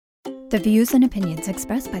The views and opinions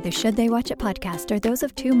expressed by the Should They Watch It podcast are those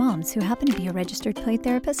of two moms who happen to be a registered play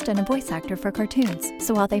therapist and a voice actor for cartoons.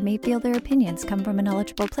 So while they may feel their opinions come from an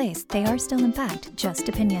eligible place, they are still, in fact, just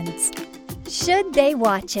opinions. Should They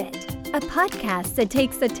Watch It? A podcast that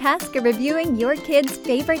takes the task of reviewing your kids'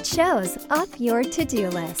 favorite shows off your to-do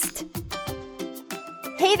list.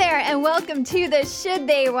 Hey there, and welcome to the Should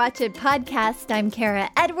They Watch It podcast. I'm Kara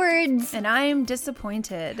Edwards. And I'm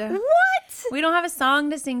disappointed. What? We don't have a song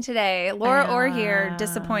to sing today. Laura Orr here,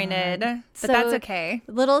 disappointed. But so that's okay.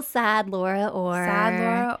 Little sad Laura Orr. Sad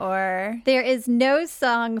Laura Orr. There is no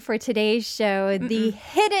song for today's show, The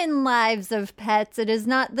Hidden Lives of Pets. It is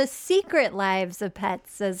not The Secret Lives of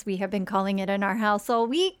Pets, as we have been calling it in our house all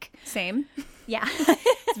week. Same. Yeah.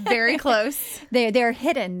 It's very close. They're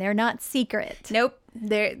hidden. They're not secret. Nope.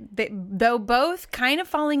 Though both kind of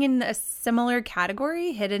falling in a similar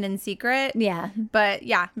category, hidden and secret. Yeah. But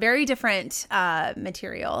yeah, very different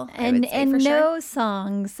material. And for no sure.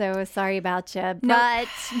 song, so sorry about you. Nope.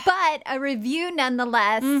 But a review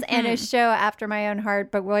nonetheless, and a show after my own heart.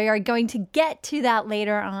 But we are going to get to that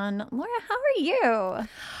later on. Laura, how are you?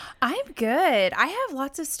 I'm good. I have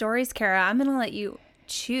lots of stories, Kara. I'm going to let you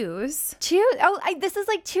choose. This is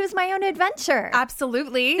like Choose My Own Adventure.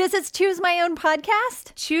 Absolutely. This is Choose My Own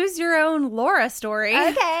podcast? Choose your own Laura story.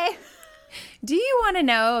 Okay. Do you want to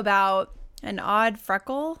know about an odd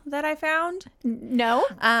freckle that I found? No.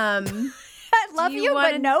 I love you,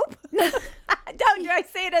 but nope. Don't I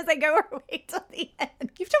say it as I go or wait till the end?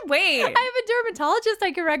 You have to wait. I have a dermatologist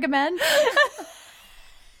I can recommend.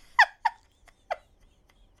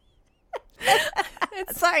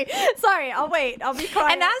 Sorry, I'll wait. I'll be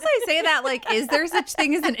quiet. And as I say that, like, is there such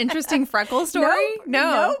thing as an interesting freckle story?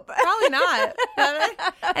 Nope. Probably not.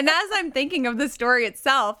 And as I'm thinking of the story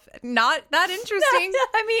itself, not that interesting.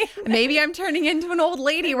 I mean, maybe I'm turning into an old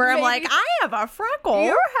lady where I'm like, I have a freckle.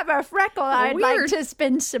 You have a freckle I'd like Weird. to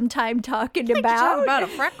spend some time talking Talk about. about a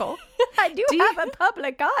freckle. I do have a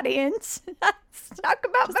public audience. Let's talk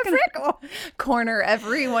about my freckle. Corner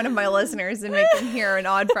every one of my listeners and make them hear an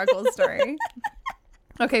odd freckle story.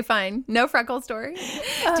 Okay, fine. No freckle story.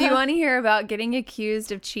 Do you want to hear about getting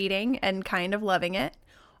accused of cheating and kind of loving it?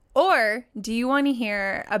 Or do you want to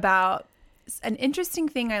hear about an interesting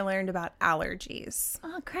thing I learned about allergies?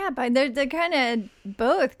 Oh, crap. They're kind of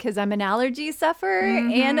both, because I'm an allergy sufferer,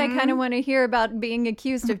 and I kind of want to hear about being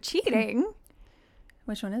accused of cheating.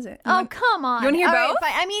 Which one is it? Oh, come on. You want to hear All both?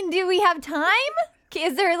 right, I mean, do we have time?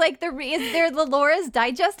 Is there the Laura's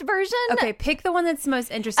Digest version? Okay, pick the one that's the most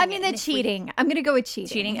interesting. I mean, the cheating. I'm going to go with cheating.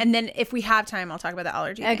 Cheating. And then if we have time, I'll talk about the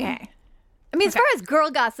allergy thing. Okay. I mean, as far as girl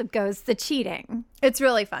gossip goes, the cheating. It's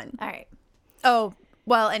really fun. All right. Oh,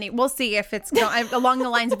 well, we'll see if it's along the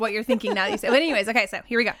lines of what you're thinking now. But anyways, okay, so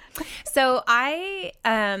here we go. So I,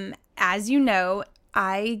 as you know,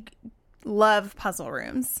 I love puzzle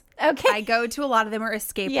rooms. Okay. I go to a lot of them, or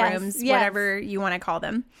escape rooms, whatever you want to call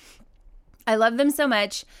them. I love them so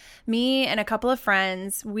much. Me and a couple of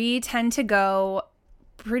friends, we tend to go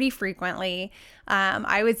pretty frequently.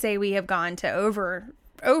 I would say we have gone to over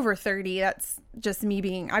 30. That's just me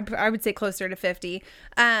being, I would say closer to 50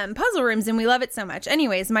 puzzle rooms, and we love it so much.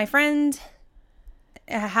 Anyways, my friend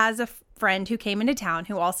has a friend who came into town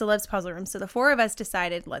who also loves puzzle rooms. So the four of us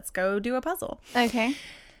decided, let's go do a puzzle. Okay.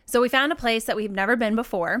 So we found a place that we've never been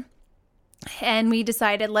before. And we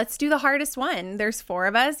decided, let's do the hardest one. There's four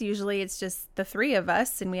of us. Usually it's just the three of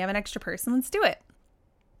us, and we have an extra person. Let's do it.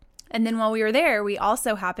 And then while we were there, we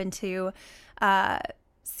also happened to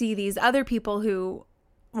see these other people who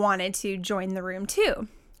wanted to join the room too.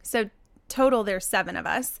 So total, there's 7 of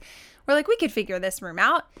us. We're like, we could figure this room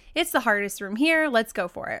out. It's the hardest room here. Let's go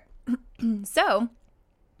for it. So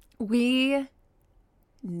we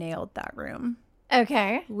nailed that room.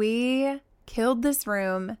 Okay. We killed this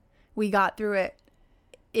room. We got through it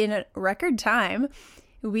in a record time.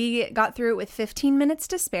 We got through it with 15 minutes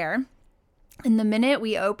to spare. And the minute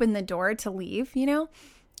we opened the door to leave,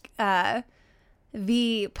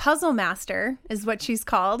 the puzzle master is what she's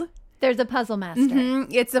called. There's a puzzle master.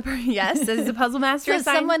 It's a puzzle master. So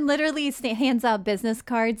someone literally hands out business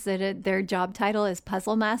cards that their job title is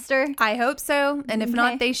puzzle master? I hope so. And if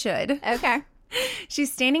not, they should. Okay. She's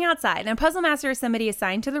standing outside, and a puzzle master is somebody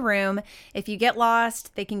assigned to the room. If you get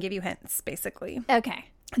lost, they can give you hints, basically. Okay.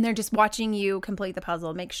 And they're just watching you complete the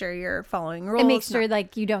puzzle, make sure you're following rules. And make sure,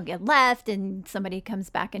 you don't get left, and somebody comes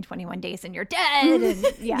back in 21 days and you're dead. And,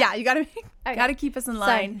 yeah, you gotta keep us in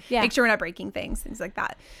line. So, yeah. Make sure we're not breaking things like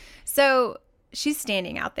that. So she's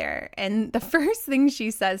standing out there, and the first thing she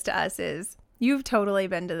says to us is, "You've totally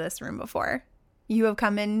been to this room before. You have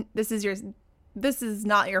come in. This is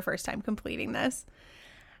not your first time completing this."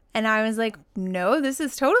 And I was like, no, this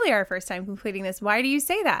is totally our first time completing this. Why do you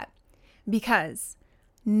say that? Because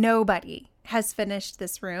nobody has finished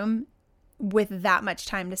this room with that much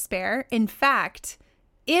time to spare. In fact,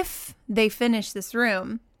 if they finish this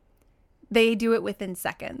room, they do it within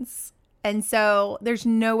seconds. And so there's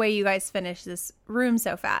no way you guys finish this room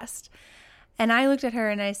so fast. And I looked at her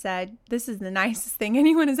and I said, this is the nicest thing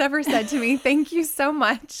anyone has ever said to me. Thank you so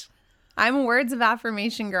much. I'm a words of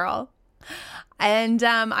affirmation girl. And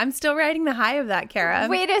I'm still riding the high of that, Kara.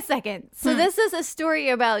 Wait a second. So this is a story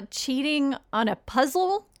about cheating on a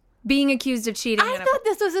puzzle? Being accused of cheating. I thought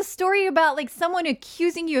this was a story about like someone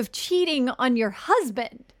accusing you of cheating on your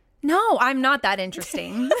husband. No, I'm not that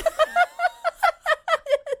interesting.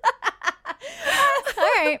 All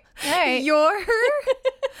right. Your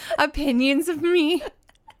opinions of me.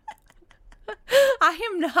 I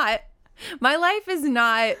am not. My life is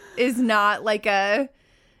not like a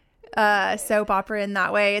soap opera in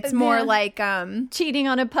that way. It's more like cheating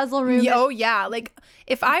on a puzzle room. Oh yeah, like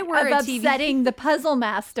if I were a TV upsetting the puzzle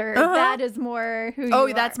master, that is more who you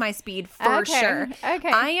are. that's my speed for sure.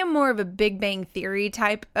 Okay. I am more of a Big Bang Theory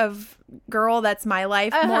type of girl. That's my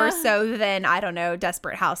life more so than, I don't know,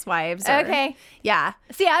 Desperate Housewives. Or, yeah.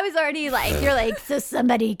 See, I was already like, you're like, so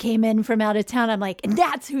somebody came in from out of town. I'm like, and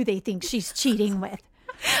that's who they think she's cheating with.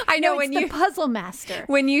 I know, no, when it's the puzzle master.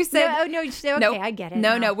 When you said okay, I get it.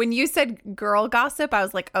 No. When you said girl gossip, I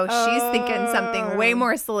was like, oh, she's thinking something way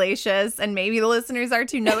more salacious, and maybe the listeners are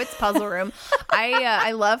too. No, it's puzzle room.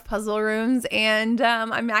 I love puzzle rooms, and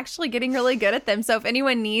I'm actually getting really good at them. So if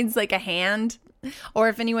anyone needs like a hand, or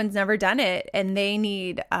if anyone's never done it and they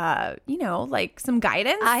need, like some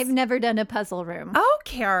guidance. I've never done a puzzle room. Oh,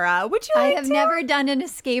 Kara, would you like I have never done an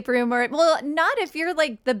escape room not if you're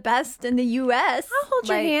like the best in the U.S. I'll hold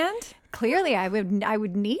your hand. Clearly, I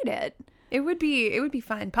would need it. It would be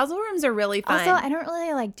fun. Puzzle rooms are really fun. Also, I don't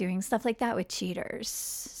really like doing stuff like that with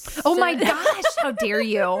cheaters. Oh my gosh, how dare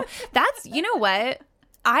you? You know what?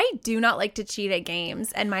 I do not like to cheat at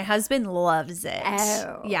games, and my husband loves it.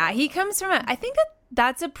 Oh. Yeah, he comes from I think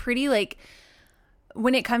that's a pretty, like,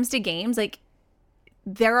 when it comes to games, like,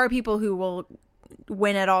 there are people who will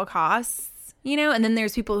win at all costs, and then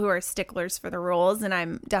there's people who are sticklers for the rules, and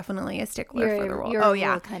I'm definitely a stickler for the rules. You're a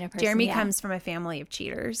rule kind of person. Jeremy comes from a family of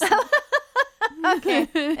cheaters.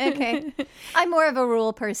 Okay. I'm more of a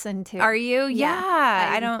rule person too. Are you? Yeah.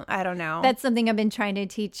 I don't know. That's something I've been trying to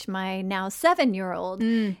teach my now 7-year-old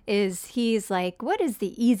is he's like, what is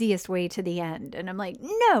the easiest way to the end? And I'm like,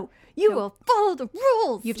 no, you will follow the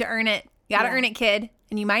rules. You have to earn it. You got to earn it, kid.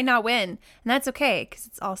 And you might not win. And that's okay, because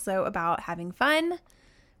it's also about having fun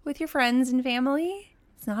with your friends and family.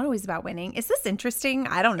 It's not always about winning. Is this interesting?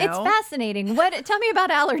 I don't know. It's fascinating. Tell me about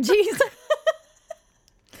allergies.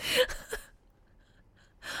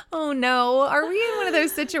 Oh no. Are we in one of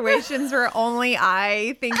those situations where only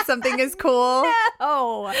I think something is cool?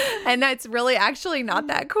 No. And that's really actually not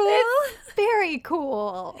that cool? It's very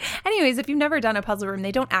cool. Anyways, if you've never done a puzzle room,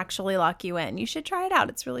 they don't actually lock you in. You should try it out.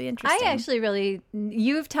 It's really interesting.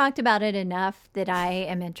 You've talked about it enough that I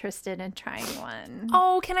am interested in trying one.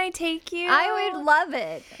 Oh, can I take you? I would love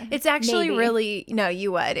it. It's actually no,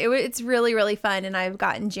 you would. It's really, really fun. And I've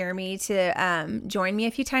gotten Jeremy to join me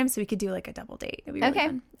a few times so we could do like a double date. It'd be really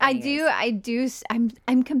fun.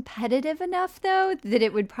 I'm competitive enough though that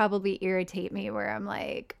it would probably irritate me where I'm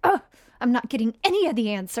like, oh, I'm not getting any of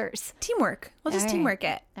the answers. Teamwork. We'll just teamwork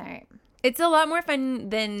it. All right. It's a lot more fun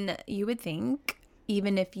than you would think,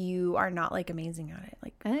 even if you are not like amazing at it.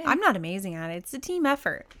 Like I'm not amazing at it. It's a team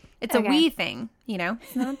effort. It's a we thing,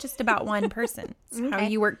 It's not just about one person. It's how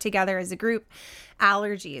you work together as a group.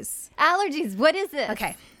 Allergies. What is this?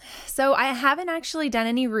 Okay. So I haven't actually done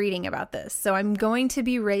any reading about this. So I'm going to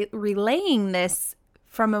be relaying this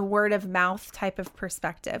from a word of mouth type of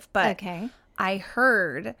perspective. But I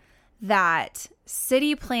heard that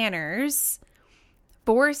city planners,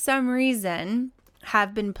 for some reason,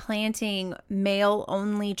 have been planting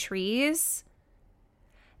male-only trees.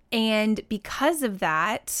 And because of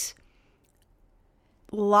that,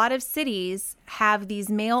 a lot of cities have these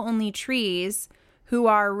male-only trees who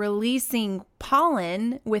are releasing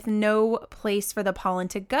pollen with no place for the pollen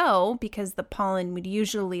to go because the pollen would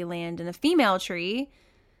usually land in a female tree.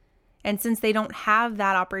 And since they don't have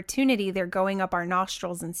that opportunity, they're going up our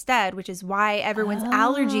nostrils instead, which is why everyone's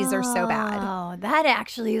allergies are so bad. Oh, that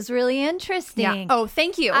actually is really interesting. Yeah. Oh,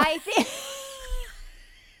 thank you. I think...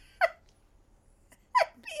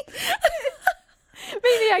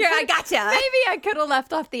 I gotcha. Maybe I could have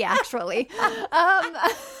left off the actually.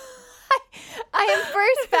 I am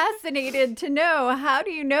first fascinated to know, how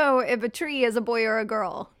do you know if a tree is a boy or a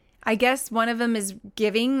girl? I guess one of them is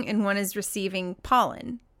giving and one is receiving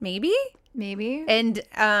pollen. Maybe. And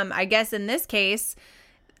I guess in this case,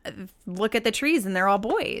 look at the trees and they're all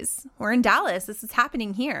boys. We're in Dallas. This is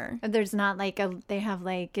happening here. There's not they have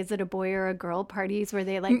is it a boy or a girl parties where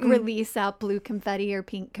they release out blue confetti or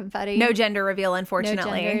pink confetti? No gender reveal,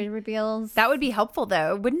 unfortunately. No gender reveals. That would be helpful,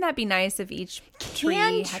 though. Wouldn't that be nice if each tree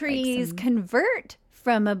Can had, trees convert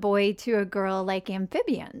from a boy to a girl like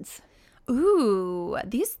amphibians? Ooh,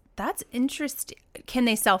 that's interesting. Can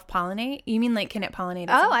they self-pollinate? You mean can it pollinate?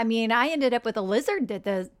 I mean, I ended up with a lizard that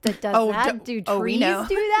does that. Do trees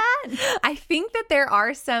do that? I think that there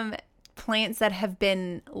are some plants that have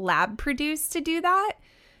been lab produced to do that,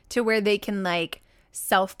 to where they can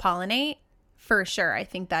self-pollinate for sure. I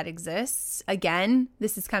think that exists. Again,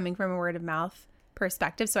 this is coming from a word of mouth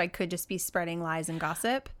perspective, so I could just be spreading lies and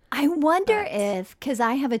gossip. I wonder if, because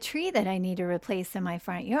I have a tree that I need to replace in my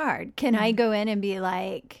front yard, can I go in and be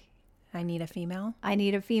like, I need a female? I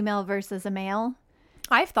need a female versus a male?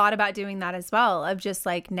 I've thought about doing that as well, of just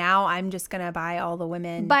now I'm just going to buy all the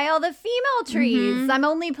women. Buy all the female trees. Mm-hmm. I'm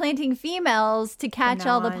only planting females to catch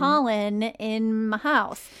all the pollen in my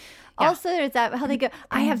house. Yeah. Also, is that how they go?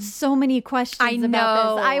 I have so many questions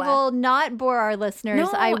about this. I will not bore our listeners. No,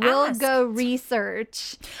 I will go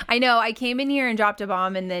research. I know. I came in here and dropped a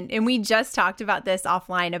bomb, and we just talked about this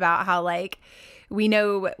offline about how we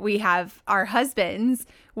know we have our husbands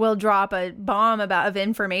will drop a bomb of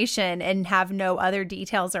information and have no other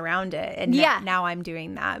details around it. And now I'm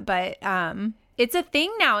doing that. But it's a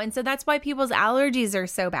thing now. And so that's why people's allergies are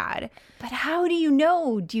so bad. But how do you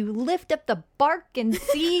know? Do you lift up the bark and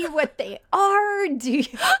see what they are? Do you?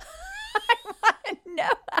 I want to know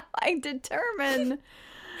how I determine.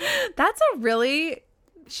 That's a really...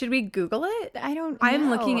 Should we Google it? I don't know. I'm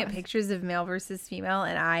looking at pictures of male versus female,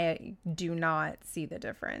 and I do not see the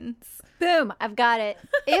difference. Boom, I've got it.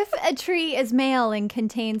 If a tree is male and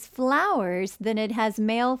contains flowers, then it has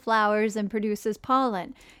male flowers and produces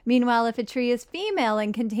pollen. Meanwhile, if a tree is female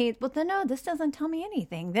and contains... Well, then no, this doesn't tell me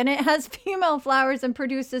anything. Then it has female flowers and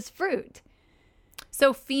produces fruit.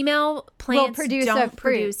 So female plants don't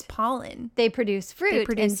produce pollen. They produce fruit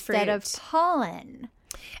instead of pollen.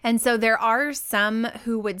 And so there are some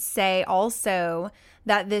who would say also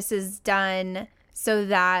that this is done so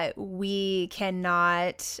that we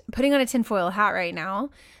cannot, putting on a tinfoil hat right now,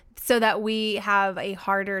 so that we have a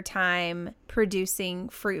harder time producing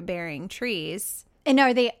fruit-bearing trees. And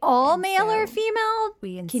are they all male or female?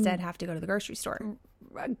 We instead have to go to the grocery store.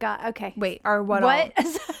 God, okay. Wait, are what?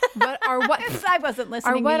 I wasn't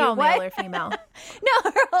listening. Are what all male or female?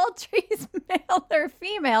 No, are all trees male or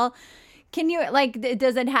female? Can you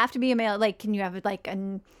does it have to be a male? Can you have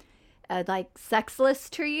a sexless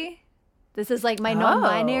tree? This is my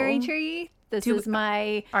non-binary tree. This is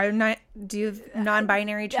my. Do you have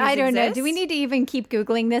non-binary trees? I don't know. Do we need to even keep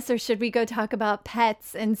Googling this, or should we go talk about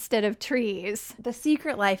pets instead of trees? The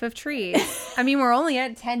secret life of trees. I mean, we're only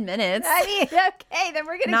at 10 minutes. Okay, then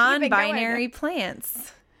we're gonna non-binary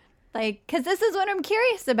plants. Because this is what I'm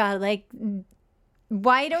curious about.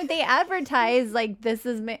 Why don't they advertise this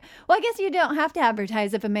is well, I guess you don't have to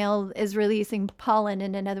advertise if a male is releasing pollen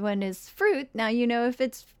and another one is fruit. Now you know if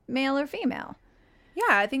it's male or female.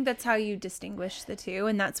 Yeah, I think that's how you distinguish the two.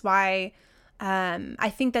 And that's why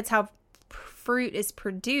I think that's how fruit is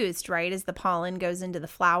produced, right? Is the pollen goes into the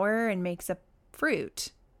flower and makes a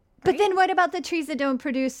fruit. Right? But then what about the trees that don't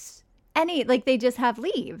produce any, they just have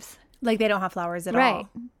leaves? They don't have flowers at all. Right.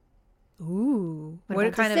 Ooh. What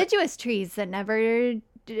about deciduous trees that never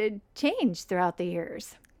change throughout the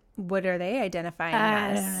years? What are they identifying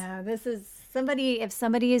as? I don't know. This is if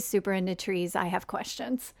somebody is super into trees, I have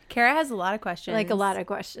questions. Kara has a lot of questions. A lot of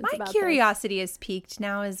questions. My curiosity is piqued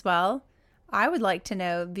now as well. I would like to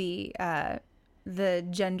know the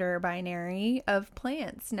gender binary of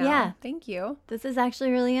plants now. Yeah. Thank you. This is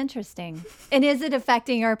actually really interesting. And is it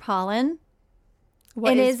affecting our pollen?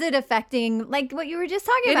 Is it affecting, what you were just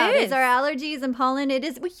talking about? Is our allergies and pollen? It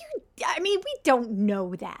is. Well, we don't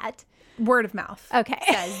know that. Word of mouth. Okay.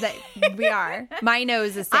 Says that we are. My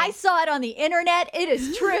nose is saying. I saw it on the internet. It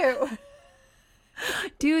is true.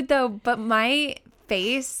 Dude, though, but my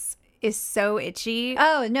face is so itchy.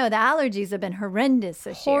 Oh, no, the allergies have been horrendous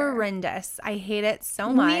this year. Horrendous. I hate it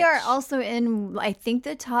so much. We are also in, I think,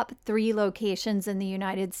 the top 3 locations in the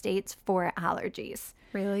United States for allergies.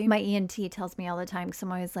 Really? My ENT tells me all the time, because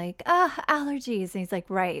I'm always like, allergies. And he's like,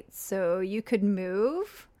 right, so you could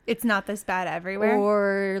move. It's not this bad everywhere?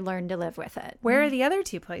 Or learn to live with it. Where are the other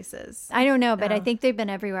 2 places? I don't know, but I think they've been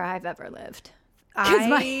everywhere I've ever lived.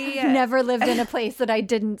 Because I've never lived in a place that I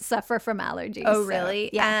didn't suffer from allergies. Oh, really?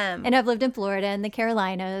 So, yeah. And I've lived in Florida and the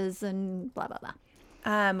Carolinas and blah, blah,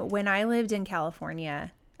 blah. When I lived in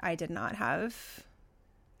California, I did not have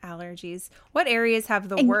Allergies. What areas have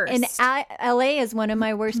the worst? And LA is one of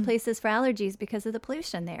my worst places for allergies because of the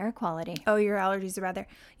pollution, the air quality. Oh, your allergies are bad there.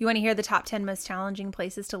 You want to hear the top 10 most challenging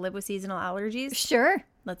places to live with seasonal allergies? Sure.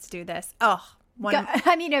 Let's do this. Oh,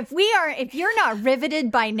 I mean, if you're not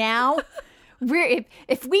riveted by now,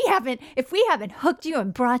 if we haven't hooked you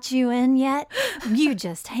and brought you in yet, you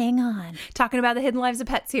just hang on. Talking about the hidden lives of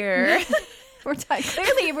pets here.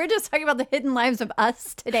 Clearly, we're just talking about the hidden lives of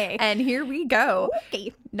us today. And here we go.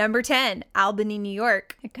 Okay. Number 10, Albany, New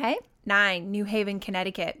York. Okay. 9, New Haven,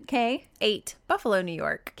 Connecticut. Okay. 8, Buffalo, New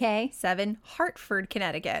York. Okay. 7, Hartford,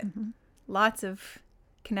 Connecticut. Lots of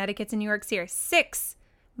Connecticut's and New York's here. 6,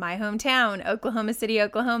 my hometown, Oklahoma City,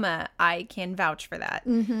 Oklahoma. I can vouch for that.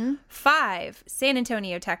 5, San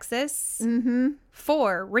Antonio, Texas.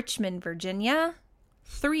 4, Richmond, Virginia.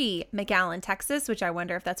 3, McAllen, Texas, which I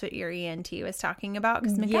wonder if that's what your ENT was talking about,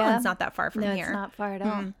 because McAllen's not that far from here. No, it's not far at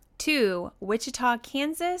all. 2, Wichita,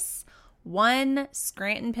 Kansas. 1,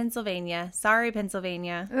 Scranton, Pennsylvania. Sorry,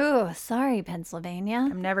 Pennsylvania. Ooh, sorry, Pennsylvania.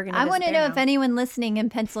 I'm never going to I want to know if anyone listening in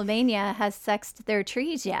Pennsylvania has sexed their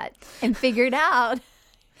trees yet and figured out.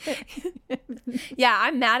 Yeah,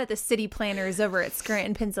 I'm mad at the city planners over at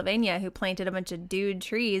Scranton, Pennsylvania, who planted a bunch of dude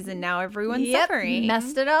trees, and now everyone's suffering.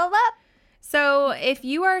 Messed it all up. So if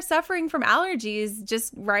you are suffering from allergies,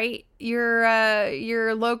 just write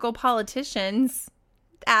your local politicians,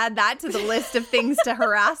 add that to the list of things to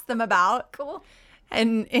harass them about. Cool.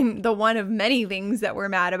 And in the one of many things that we're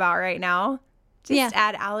mad about right now, just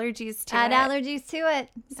add allergies to it. Add allergies to it.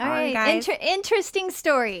 Sorry, all right. guys. Interesting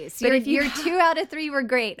stories. But your 2 out of 3 were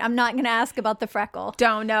great. I'm not going to ask about the freckle.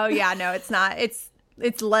 Don't know. Yeah, no, it's not. It's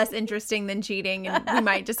less interesting than cheating, and we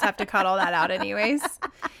might just have to cut all that out anyways.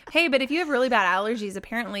 Hey, but if you have really bad allergies,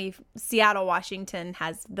 apparently Seattle, Washington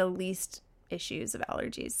has the least issues of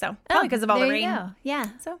allergies. So probably because of all the rain. Go. Yeah.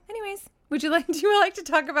 So anyways, do you like to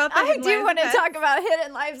talk about that? I do want to talk about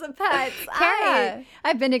hidden lives of pets. Kara.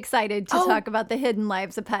 I've been excited to talk about the hidden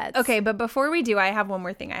lives of pets. Okay, but before we do, I have one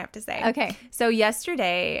more thing I have to say. Okay. So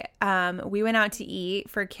yesterday, we went out to eat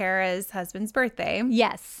for Kara's husband's birthday.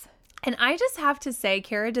 Yes. And I just have to say,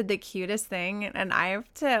 Kara did the cutest thing, and I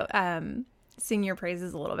have to sing your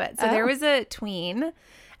praises a little bit. So there was a tween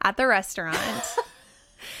at the restaurant,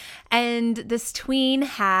 and this tween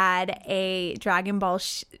had a Dragon Ball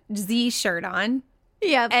Z shirt on.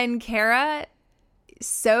 Yeah. And Kara,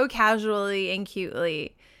 so casually and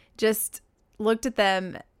cutely, just looked at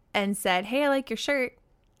them and said, "Hey, I like your shirt."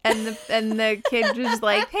 And the kid was just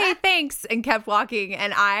like, "Hey, thanks," and kept walking.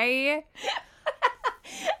 And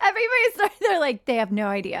everybody's they're like, they have no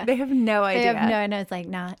idea. They have no idea. They have no, and it's like,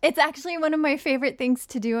 nah. It's actually one of my favorite things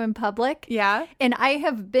to do in public. Yeah. And I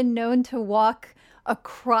have been known to walk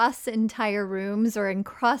across entire rooms or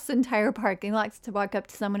across entire parking lots to walk up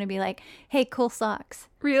to someone and be like, "Hey, cool socks.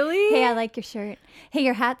 Really? Hey, I like your shirt. Hey,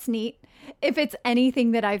 your hat's neat." If it's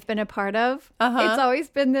anything that I've been a part of, it's always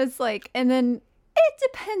been this like, and then it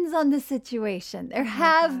depends on the situation. There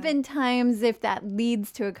have been times if that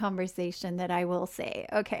leads to a conversation that I will say,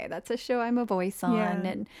 "Okay, that's a show I'm a voice on." Yeah.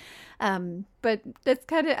 And but that's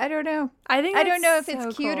kind of, I don't know. I don't know if so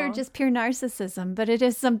it's cute or cool. just pure narcissism, but it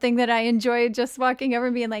is something that I enjoy, just walking over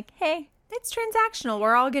and being like, "Hey, It's transactional.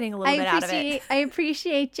 We're all getting a little bit out of it. I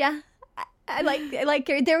appreciate ya." I like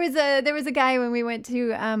there was a guy when we went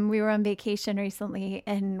to we were on vacation recently,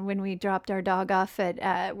 and when we dropped our dog off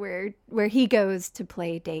at where he goes to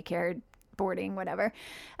play daycare, boarding, whatever,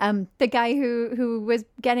 the guy who was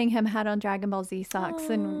getting him had on Dragon Ball Z socks. Aww.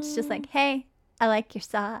 And it's just like, "Hey, I like your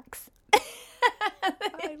socks."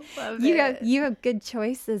 I love it. You have good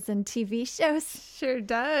choices in TV shows. Sure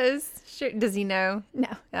does. Sure. Does he know? No.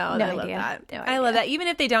 Oh, no I love idea. that. No I love idea. that. Even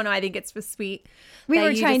if they don't know, I think it's sweet. We that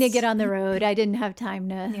were you trying to just- get on the road. I didn't have time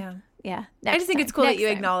to. Yeah. Yeah. I just think it's cool that you Next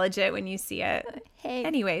time. acknowledge it when you see it. Hey.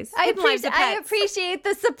 Anyways, I Hidden Lives of Pets. appreciate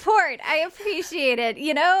the support. I appreciate it.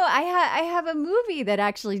 You know, I have a movie that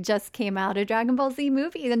actually just came out, a Dragon Ball Z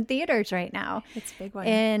movie in theaters right now. It's a big one.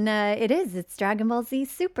 And it's Dragon Ball Z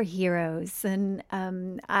Superheroes. And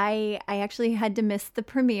I actually had to miss the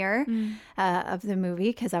premiere of the movie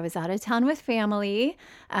because I was out of town with family,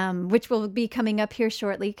 which will be coming up here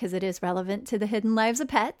shortly because it is relevant to the Hidden Lives of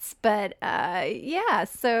Pets. But yeah,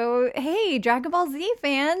 so hey, Dragon Ball Z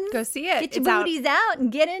fans, Go see it. Get your It's out. booties out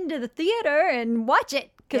and get into the theater and watch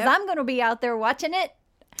it because I'm going to be out there watching it.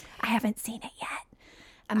 I haven't seen it yet.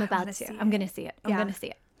 I'm about to. I'm going to see it. I'm going to see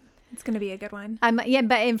it. It's going to be a good one.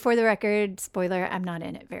 And for the record, spoiler, I'm not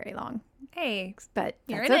in it very long. Hey, But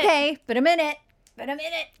You're that's in it. okay. But I'm in it.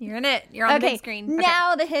 you're in it. You're on the Okay, big screen.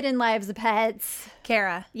 now the Hidden Lives of Pets.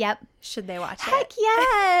 Kara, Yep. Should they watch it? Heck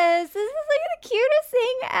yes. This is like the cutest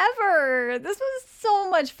thing ever. This was so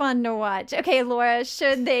much fun to watch. Okay, Laura,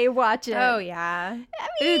 should they watch it? Oh, yeah. I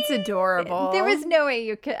mean, it's adorable. There was no way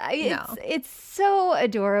you could. It's so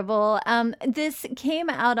adorable. This came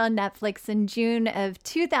out on Netflix in June of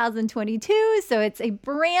 2022, so it's a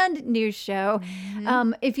brand new show.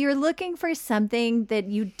 If you're looking for something that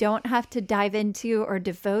you don't have to dive into or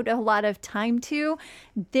devote a lot of time to,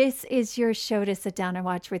 this is your show to sit down and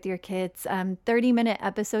watch with your kids. 30-minute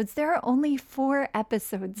episodes. There are only 4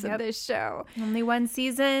 episodes of this show. Only one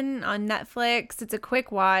season on Netflix. It's a quick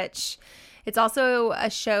watch. It's also a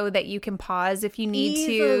show that you can pause if you need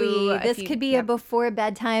to. This could be a before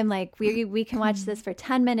bedtime. Like we can watch this for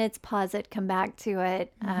 10 minutes, pause it, come back to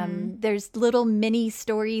it. There's little mini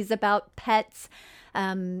stories about pets.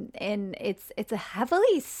 And it's a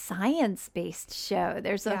heavily science-based show.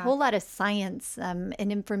 There's a whole lot of science and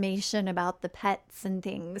information about the pets and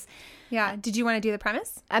things. Yeah. Did you want to do the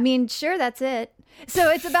premise? I mean, sure, that's it. So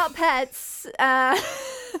it's about pets,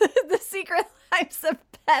 the secret lives of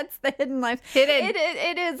pets, the hidden lives.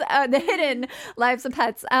 It is the hidden lives of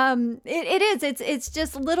pets. It's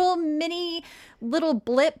just little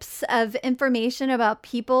blips of information about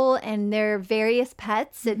people and their various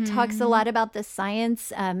pets. It talks a lot about the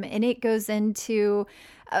science, and it goes into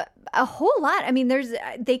a whole lot. I mean,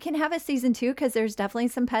 they can have a season 2 because there's definitely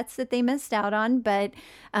some pets that they missed out on, but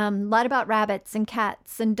a lot about rabbits and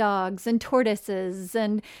cats and dogs and tortoises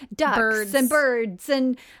and ducks and birds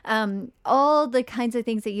and all the kinds of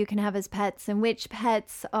things that you can have as pets, and which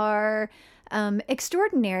pets are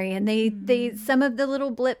extraordinary. And they some of the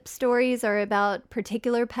little blip stories are about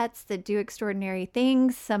particular pets that do extraordinary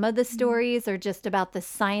things. Some of the stories are just about the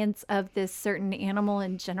science of this certain animal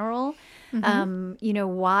in general.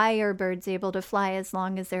 Why are birds able to fly as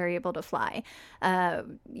long as they're able to fly?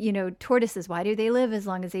 Tortoises, why do they live as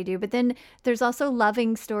long as they do? But then there's also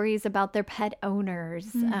loving stories about their pet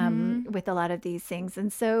owners with a lot of these things.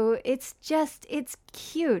 And so it's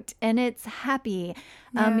cute and it's happy.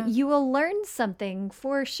 You will learn something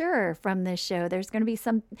for sure from this show. There's going to be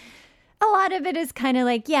a lot of it is kind of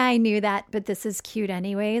like, yeah, I knew that, but this is cute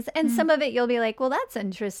anyways. And some of it you'll be like, well, that's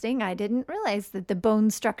interesting. I didn't realize that the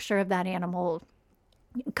bone structure of that animal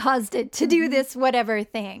caused it to do this whatever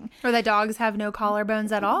thing. Or that dogs have no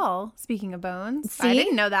collarbones at all. Speaking of bones. See? I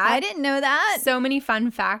didn't know that. I didn't know that. So many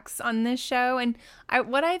fun facts on this show. And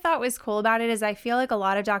what I thought was cool about it is I feel like a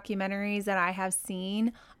lot of documentaries that I have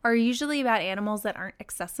seen are usually about animals that aren't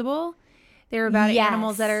accessible. They're about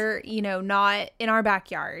animals that are, not in our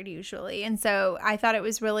backyard usually. And so I thought it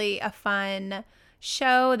was really a fun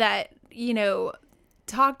show that,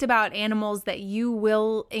 talked about animals that you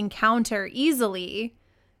will encounter easily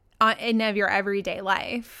in your everyday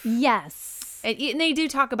life. Yes. And they do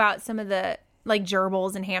talk about some of the like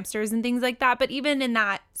gerbils and hamsters and things like that. But even in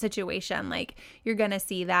that situation, like you're going to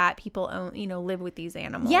see that people live with these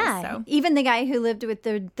animals. Yeah. So. Even the guy who lived with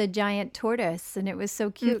the giant tortoise. And it was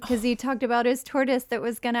so cute because he talked about his tortoise that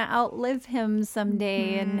was going to outlive him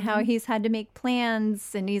someday and how he's had to make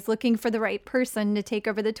plans and he's looking for the right person to take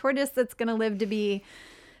over the tortoise that's going to live to be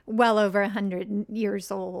well over 100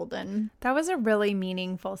 years old. And that was a really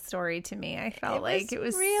meaningful story to me. I felt like it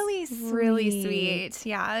was really sweet.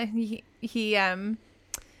 Yeah.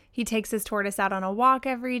 He takes his tortoise out on a walk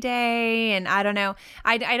every day. And I don't know.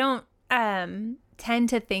 I don't tend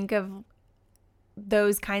to think of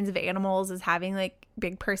those kinds of animals as having like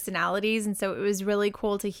big personalities, and so it was really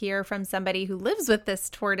cool to hear from somebody who lives with this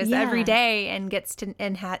tortoise every day and gets to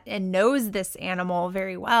and knows this animal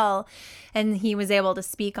very well, and he was able to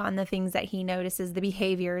speak on the things that he notices, the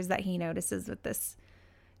behaviors that he notices with this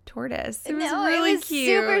tortoise. It was really cute,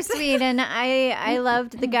 super sweet. And I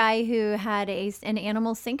loved the guy who had an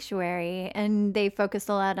animal sanctuary, and they focused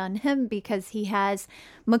a lot on him because he has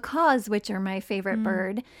macaws, which are my favorite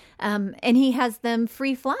bird, and he has them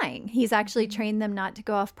free flying. He's actually trained them not to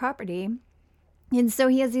go off property. And so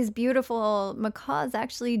he has these beautiful macaws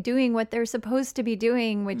actually doing what they're supposed to be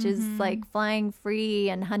doing, which is like flying free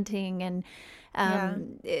and hunting. And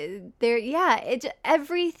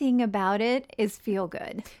everything about it is feel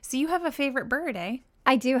good. So you have a favorite bird, eh?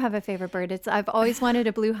 I do have a favorite bird. I've always wanted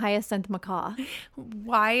a blue hyacinth macaw.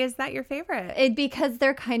 Why is that your favorite? Because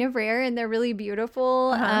they're kind of rare and they're really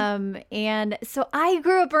beautiful. And so I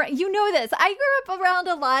grew up around, this. I grew up around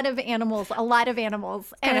a lot of animals.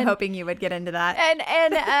 Kind of hoping you would get into that.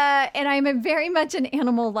 And I'm very much an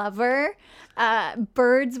animal lover.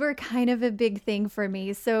 Birds were kind of a big thing for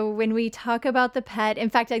me. So when we talk about the pet, in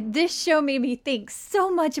fact, this show made me think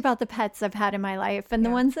so much about the pets I've had in my life and the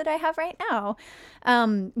ones that I have right now,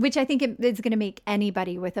 which I think is going to make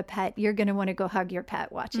anybody with a pet. You're going to want to go hug your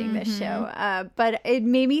pet watching this show. But it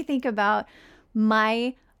made me think about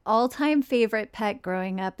my all-time favorite pet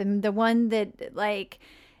growing up, and the one that like,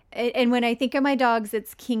 and when I think of my dogs,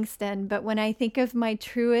 it's Kingston, but when I think of my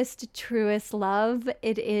truest love,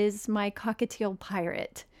 it is my cockatiel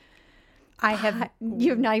Pirate.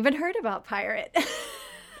 You've not even heard about Pirate.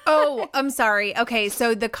 Oh, I'm sorry. Okay,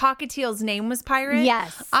 so the cockatiel's name was Pirate?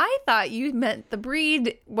 Yes. I thought you meant the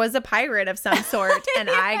breed was a pirate of some sort, and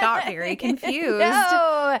I got very confused.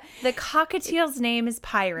 No. The cockatiel's name is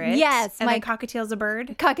Pirate. Yes. And then cockatiel's a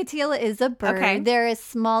bird? Cockatiel is a bird. Okay. They're a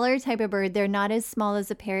smaller type of bird. They're not as small as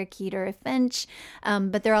a parakeet or a finch,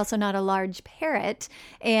 but they're also not a large parrot.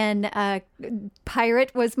 And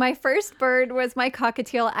Pirate was my first bird, was my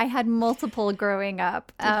cockatiel. I had multiple growing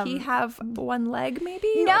up. Did he have one leg,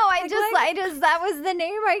 maybe? No, I just that was the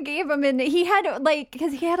name I gave him, and he had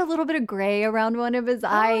because he had a little bit of gray around one of his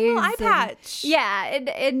eyes, eye patch. Yeah,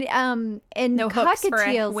 and no hooks for a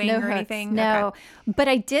cockatiels, wing no or hooks, anything. no. Okay. But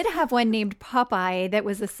I did have one named Popeye that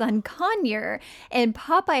was a sun conure, and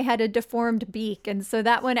Popeye had a deformed beak, and so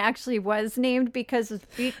that one actually was named because his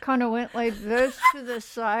beak kind of went like this to the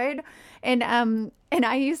side, and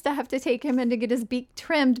I used to have to take him in to get his beak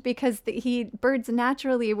trimmed because birds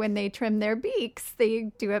naturally, when they trim their beaks,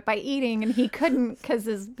 they do it by eating, and he couldn't because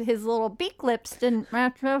his little beak lips didn't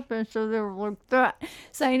match up, and so they were like that.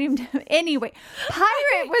 So I named him anyway.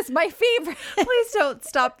 Pirate was my favorite. Please don't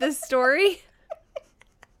stop this story.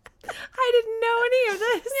 I didn't know any of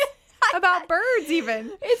this. About birds,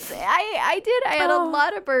 even. I had a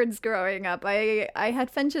lot of birds growing up. I had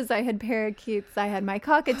finches, I had parakeets, I had my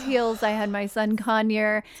cockatiels, I had my sun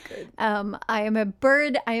conure. I am a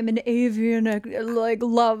bird. I am an avian. I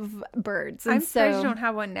love birds. And I'm surprised you don't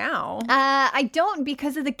have one now. I don't,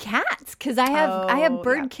 because of the cats. Because I have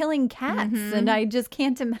bird killing cats, and I just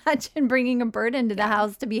can't imagine bringing a bird into the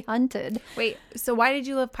house to be hunted. Wait, so why did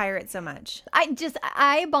you love Pirate so much?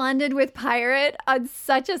 I bonded with Pirate on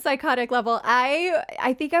such a psychotic level.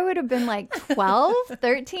 I think I would have been like 12,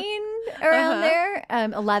 13 around there,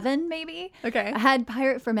 11 maybe. Okay. I had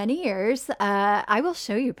Pirate for many years. I will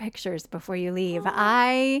show you pictures before you leave.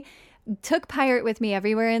 I took Pirate with me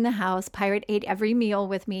everywhere in the house. Pirate ate every meal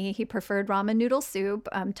with me. He preferred ramen noodle soup.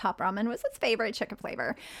 Top ramen was his favorite, chicken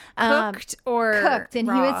flavor. Cooked or cooked, and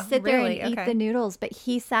raw? he would sit there and eat Okay. the noodles. But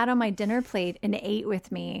he sat on my dinner plate and ate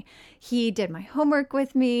with me. He did my homework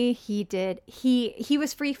with me. He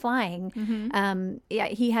was free flying. Yeah,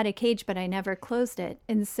 he had a cage, but I never closed it,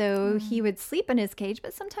 and so he would sleep in his cage.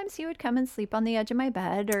 But sometimes he would come and sleep on the edge of my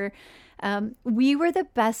bed, or we were the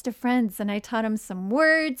best of friends, and I taught him some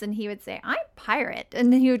words, and he would say, "I'm Pirate,"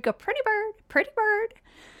 and then he would go, "Pretty bird, pretty bird."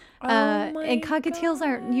 And cockatiels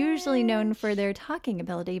aren't usually known for their talking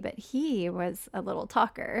ability, but he was a little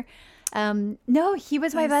talker. No, he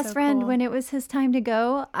was my best friend. Cool. When it was his time to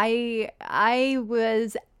go, I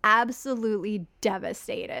was absolutely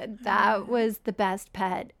devastated. That was the best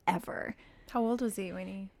pet ever. How old was he when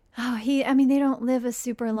he... Oh, they don't live a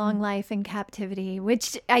super long life in captivity,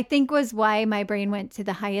 which I think was why my brain went to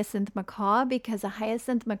the hyacinth macaw, because a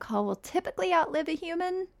hyacinth macaw will typically outlive a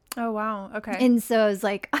human. Oh, wow. Okay. And so I was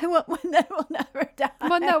like, I want one that will never die.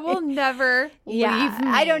 One that will never leave me.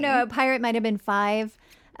 I don't know. A Pirate might have been 5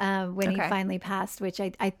 when he finally passed, which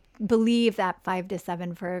I believe that 5 to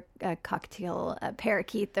 7 for a cockatiel, a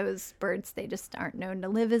parakeet, those birds, they just aren't known to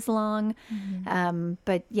live as long.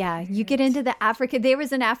 But yeah, you get into the there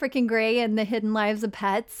was an African gray in the Hidden Lives of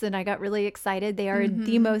Pets, and I got really excited. They are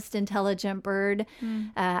the most intelligent bird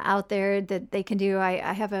out there that they can do.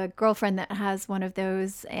 I have a girlfriend that has one of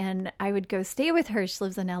those, and I would go stay with her. She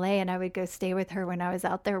lives in LA, and I would go stay with her when I was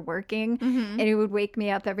out there working, and it would wake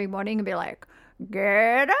me up every morning and be like,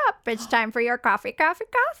 "Get up, it's time for your coffee, coffee,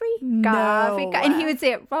 coffee, coffee, No. and he would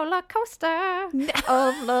say, "Roller coaster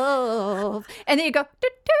of love," and then you go, "Do,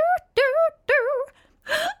 do, do, do."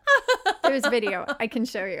 There's video I can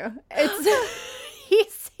show you. He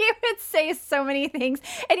would say so many things,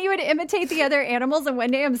 and he would imitate the other animals. And one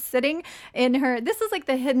day I'm sitting in her. This is like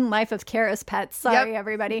the hidden life of Kara's pets. Sorry,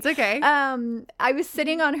 everybody. It's okay. I was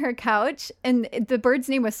sitting on her couch, and the bird's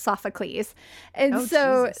name was Sophocles. And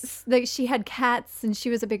she had cats, and she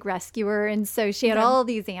was a big rescuer. And so she had all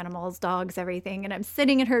these animals, dogs, everything. And I'm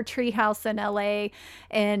sitting in her treehouse in LA,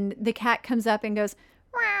 and the cat comes up and goes,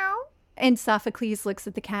 "Meow." And Sophocles looks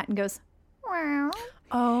at the cat and goes, "Meow."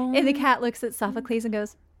 Oh. And the cat looks at Sophocles and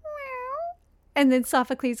goes, "Meow." And then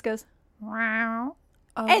Sophocles goes, "Meow."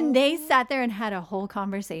 And they sat there and had a whole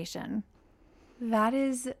conversation. That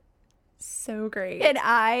is so great. And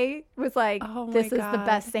I was like, this is the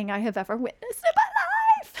best thing I have ever witnessed in my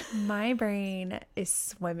life. My brain is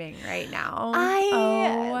swimming right now.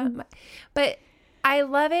 But I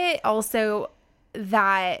love it also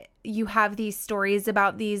that you have these stories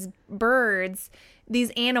about these birds,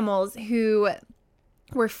 these animals who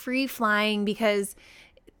were free flying, because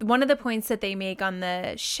one of the points that they make on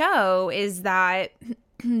the show is that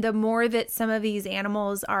the more that some of these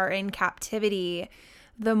animals are in captivity,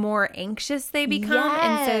 the more anxious they become. Yes.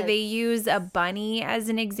 And so they use a bunny as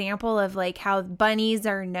an example of like how bunnies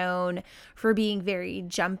are known for being very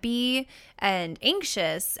jumpy and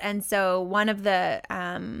anxious. And so one of the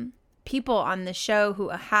people on the show who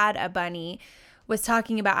had a bunny was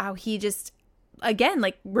talking about how he just, again,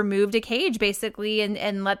 like removed a cage basically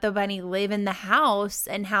and let the bunny live in the house,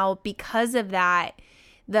 and how because of that,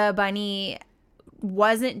 the bunny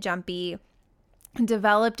wasn't jumpy,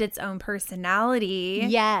 developed its own personality.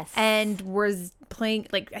 Yes. And was playing,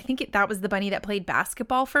 like, I think that was the bunny that played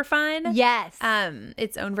basketball for fun. Yes.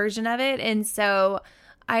 Its own version of it. And so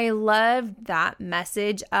I loved that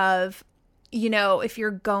message of, you know, if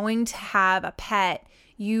you're going to have a pet,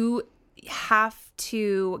 you have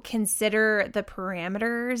to consider the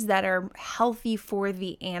parameters that are healthy for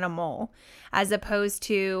the animal, as opposed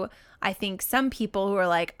to, I think some people who are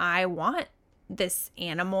like, I want this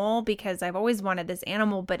animal because I've always wanted this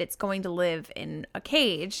animal, but it's going to live in a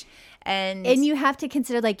cage. And you have to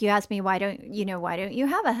consider, like you asked me, why don't you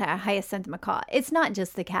have a hyacinth macaw? It's not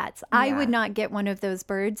just the cats. Yeah. I would not get one of those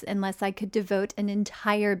birds unless I could devote an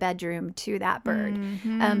entire bedroom to that bird.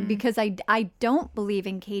 Mm-hmm. Because I don't believe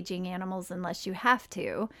in caging animals unless you have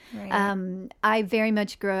to. Right. I very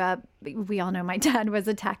much grew up, we all know my dad was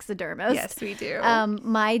a taxidermist. Yes, we do.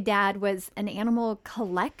 My dad was an animal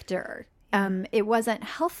collector. It wasn't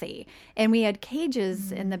healthy. And we had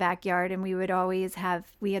cages in the backyard, and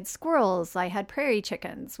we had squirrels. I had prairie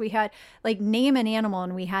chickens. We had, like, name an animal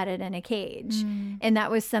and we had it in a cage. And that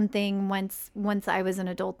was something once I was an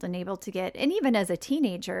adult and able to get, and even as a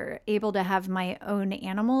teenager, able to have my own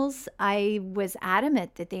animals, I was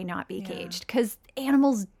adamant that they not be caged, because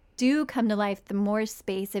animals do come to life the more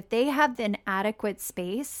space, if they have an adequate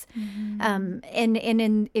space.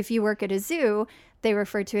 And if you work at a zoo, they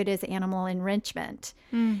refer to it as animal enrichment.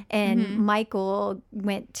 And Michael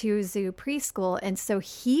went to zoo preschool, and so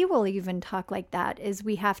he will even talk like that, is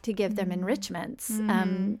we have to give them enrichments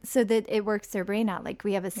so that it works their brain out. Like,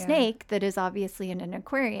 we have a snake that is obviously in an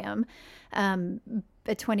aquarium, a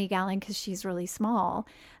 20-gallon, because she's really small,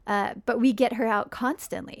 but we get her out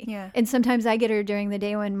constantly. And sometimes I get her during the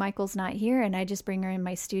day when Michael's not here, and I just bring her in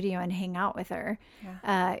my studio and hang out with her,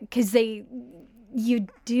 because you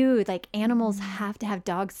do, like, animals have to have,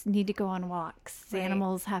 dogs need to go on walks. Right.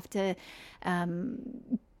 Animals have to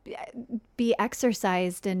be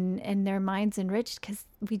exercised and their minds enriched, because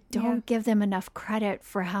we don't give them enough credit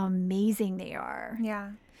for how amazing they are.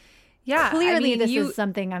 Yeah. Clearly, this is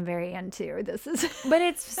something I'm very into. But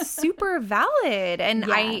it's super valid. And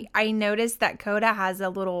I noticed that Coda has a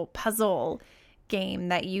little puzzle game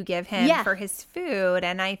that you give him for his food.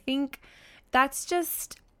 And I think that's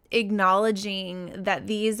just acknowledging that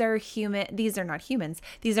these are not humans.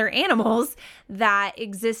 These are animals that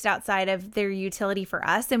exist outside of their utility for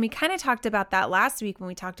us. And we kind of talked about that last week when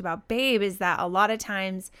we talked about Babe, is that a lot of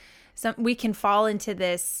times we can fall into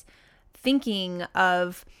this thinking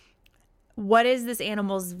of, what is this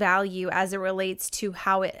animal's value as it relates to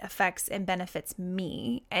how it affects and benefits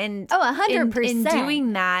me? And 100%. In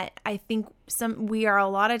doing that, I think we are a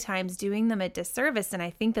lot of times doing them a disservice. And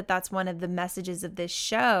I think that that's one of the messages of this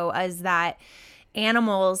show, is that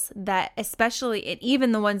animals that, especially, and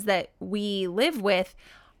even the ones that we live with,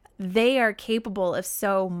 they are capable of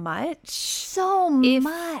so much.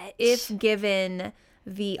 If given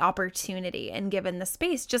the opportunity and given the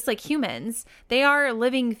space, just like humans. They are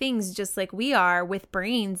living things just like we are, with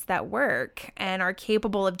brains that work and are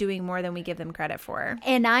capable of doing more than we give them credit for.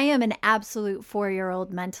 And I am an absolute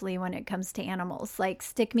 4-year-old mentally when it comes to animals. Like,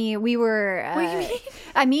 stick me, we were, what do you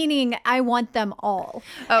mean? Meaning I want them all.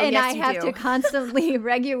 And yes, I have to constantly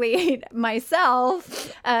regulate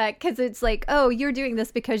myself, because it's like, oh, you're doing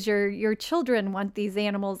this because your children want these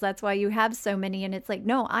animals. That's why you have so many. And it's like,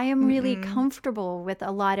 no, I am really comfortable with with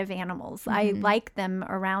a lot of animals. I like them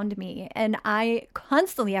around me, and I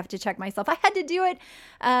constantly have to check myself. I had to do it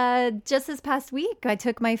just this past week. I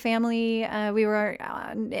took my family. We were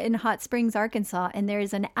in Hot Springs, Arkansas, and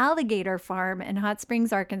there's an alligator farm in Hot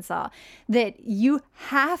Springs, Arkansas that you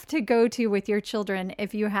have to go to with your children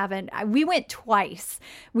if you haven't. We went twice.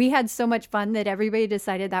 We had so much fun that everybody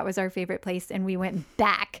decided that was our favorite place, and we went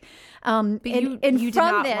back. But you did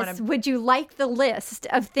from not this, wanna... would you like the list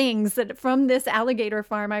of things that from this alligator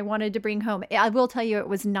farm I wanted to bring home? I will tell you, it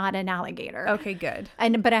was not an alligator. Okay, good.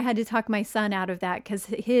 But I had to talk my son out of that because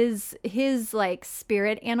his like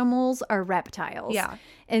spirit animals are reptiles. Yeah.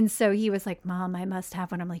 And so he was like, Mom, I must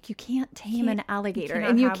have one. I'm like, you can't tame an alligator.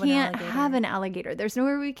 And you can't have an alligator. There's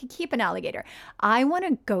nowhere we could keep an alligator. I want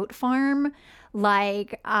a goat farm.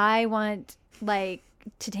 Like, I want, like,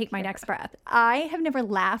 to take my next breath. I have never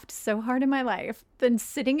laughed so hard in my life than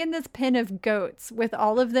sitting in this pen of goats with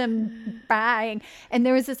all of them buying. And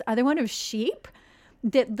there was this other one of sheep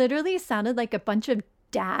that literally sounded like a bunch of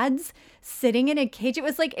dads sitting in a cage. It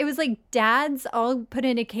was like dads all put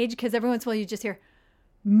in a cage because every once in a while you just hear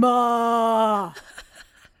ma.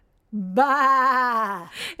 Bah.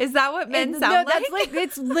 Is that what men sound like? That's like,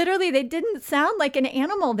 it's literally, they didn't sound like an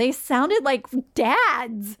animal. They sounded like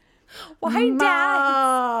dads. Why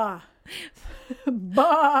dads?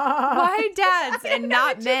 Why dads and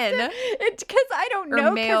not men? Because I don't know.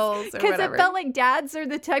 Or males or Because whatever. it felt like dads are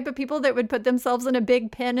the type of people that would put themselves in a big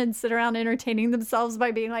pen and sit around entertaining themselves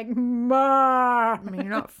by being like, ma. I mean, you're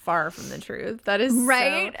not far from the truth. That is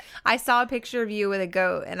right. I saw a picture of you with a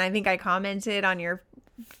goat, and I think I commented on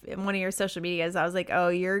one of your social medias. I was like, oh,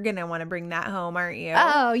 you're going to want to bring that home, aren't you?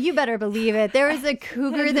 Oh, you better believe it. There was a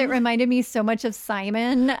cougar that reminded me so much of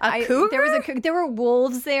Simon. Cougar? There were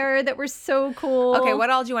wolves there that were so cool. Okay,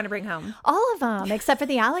 what all do you want to bring home? All of them, except for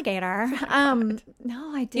the alligator.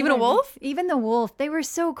 No, I didn't. Even a wolf? Even the wolf. They were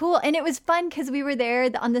so cool. And it was fun because we were there.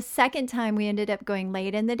 On the second time, we ended up going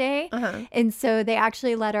late in the day. And so they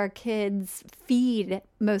actually let our kids feed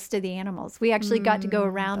most of the animals. We actually got to go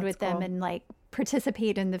around with them and like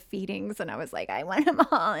participate in the feedings, and I was like, I want them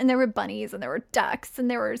all. And there were bunnies and there were ducks and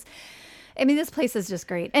this place is just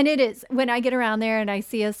great. And it is. When I get around there and I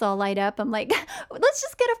see us all light up, I'm like, let's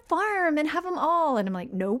just get a farm and have them all. And I'm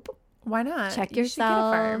like, nope. Why not? Check You should get a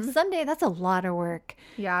farm. yourself. Someday, that's a lot of work.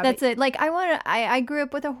 Yeah. That's it. Like, I grew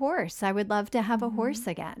up with a horse. I would love to have a horse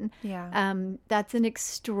again. Yeah. That's an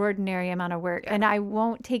extraordinary amount of work. Yeah. And I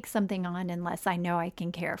won't take something on unless I know I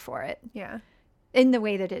can care for it. Yeah. In the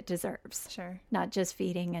way that it deserves. Sure. Not just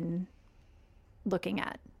feeding and looking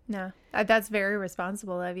at. No, that's very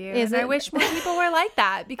responsible of you. Is and it? I wish more people were like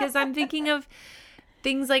that, because I'm thinking of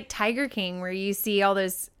things like Tiger King, where you see all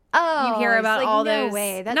those. Oh, you hear about like, all no those.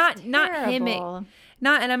 way. That's not him. terrible.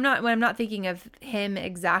 And I'm not thinking of him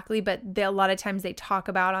exactly, but a lot of times they talk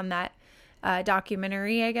about on that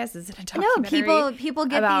documentary. I guess, is it a documentary? No, people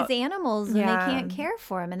get about, these animals and they can't care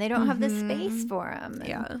for them, and they don't have the space for them.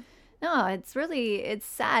 Yeah. No, it's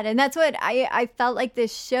sad. And that's what I felt like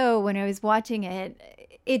this show when I was watching it.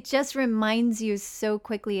 It just reminds you so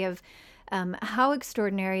quickly of how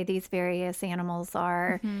extraordinary these various animals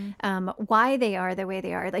are, why they are the way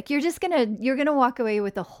they are. Like, you're gonna walk away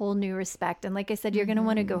with a whole new respect. And like I said, you're gonna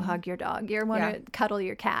want to go hug your dog. You're want to cuddle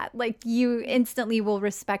your cat. Like, you instantly will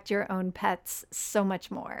respect your own pets so much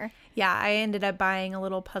more. Yeah, I ended up buying a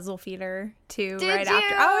little puzzle feeder too. Did right you?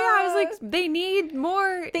 after. Oh yeah, I was like, they need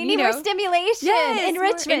more. They need more stimulation,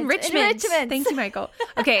 enrichment. Thank you, Michael.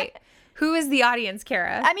 Okay, who is the audience,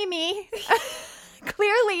 Kara? I mean, me.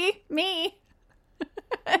 Clearly, me.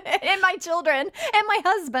 And my children and my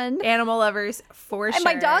husband. Animal lovers, for sure. And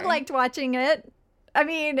my dog liked watching it. I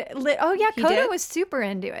mean, Coda was super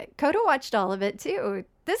into it. Coda watched all of it too.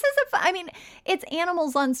 This is it's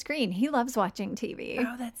animals on screen. He loves watching TV.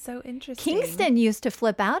 Oh, that's so interesting. Kingston used to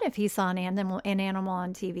flip out if he saw an animal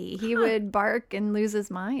on TV. He would bark and lose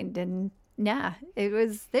his mind. And yeah, it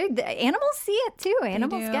was there. The animals see it too.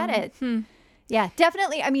 Animals get it. Yeah,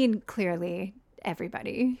 definitely. I mean, clearly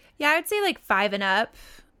everybody. Yeah, I would say like 5 and up.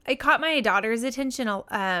 It caught my daughter's attention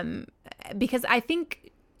because I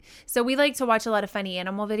think so. We like to watch a lot of funny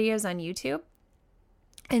animal videos on YouTube,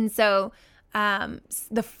 and so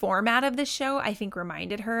the format of the show, I think,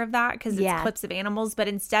 reminded her of that, because it's clips of animals, but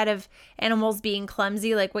instead of animals being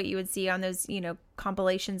clumsy like what you would see on those,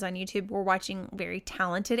 compilations on YouTube, we're watching very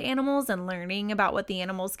talented animals and learning about what the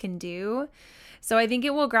animals can do. So I think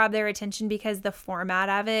it will grab their attention because the format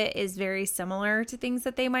of it is very similar to things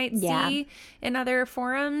that they might see in other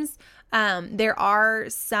forums. There are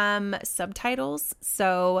some subtitles,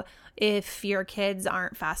 so if your kids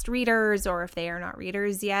aren't fast readers or if they are not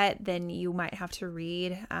readers yet, then you might have to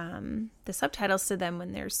read the subtitles to them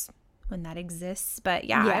when that exists. But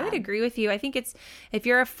yeah, I would agree with you. I think it's, if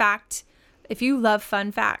you love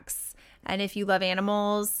fun facts and if you love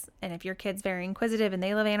animals and if your kid's very inquisitive and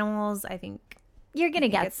they love animals, I think you're going to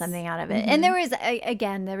get something out of it. And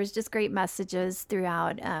there was just great messages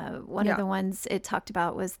throughout. One of the ones it talked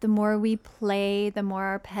about was the more we play, the more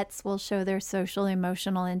our pets will show their social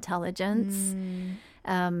emotional intelligence.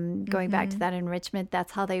 Going back to that enrichment,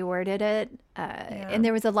 that's how they worded it. And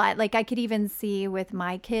there was a lot, like I could even see with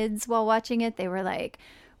my kids while watching it, they were like,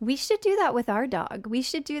 we should do that with our dog. We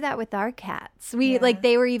should do that with our cats. Like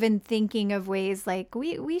they were even thinking of ways like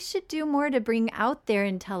we should do more to bring out their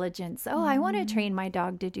intelligence. Oh, I want to train my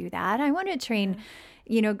dog to do that. I want to train,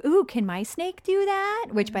 ooh, can my snake do that?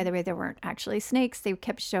 Which, by the way, there weren't actually snakes. They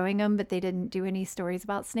kept showing them, but they didn't do any stories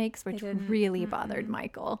about snakes, which really bothered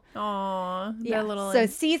Michael. Aw, So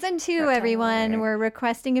season 2, everyone, we're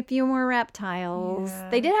requesting a few more reptiles. Yeah.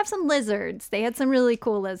 They did have some lizards. They had some really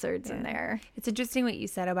cool lizards in there. It's interesting what you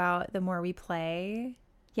said about the more we play.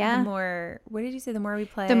 Yeah. The more, what did you say? The more we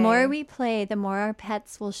play. The more we play, the more our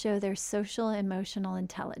pets will show their social emotional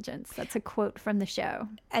intelligence. That's a quote from the show.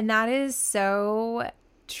 And that is so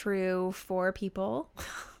true for people.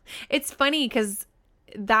 It's funny because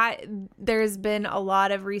there's been a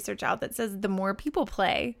lot of research out that says the more people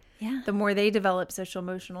play, the more they develop social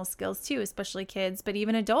emotional skills too, especially kids, but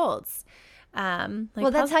even adults.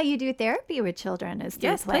 That's how you do therapy with children is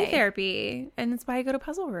through play therapy. And that's why I go to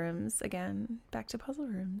puzzle rooms. Again, back to puzzle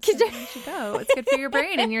rooms. You should go. It's good for your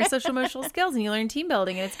brain and your social emotional skills, and you learn team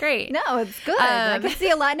building, and it's great. No, it's good. I can see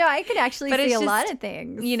a lot. No, I could actually see a lot of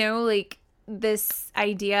things. Like this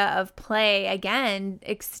idea of play, again,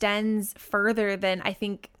 extends further than I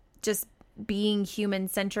think just being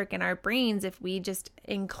human-centric in our brains. If we just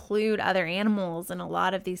include other animals in a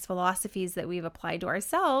lot of these philosophies that we've applied to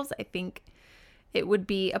ourselves, I think it would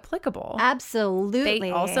be applicable. Absolutely.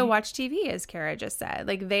 They also watch TV, as Kara just said.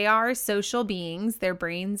 Like, they are social beings. Their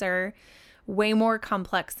brains are way more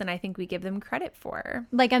complex than I think we give them credit for.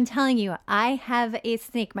 Like, I'm telling you, I have a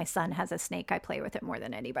snake. My son has a snake. I play with it more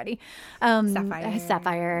than anybody.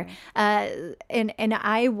 Sapphire. And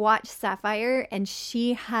I watch Sapphire, and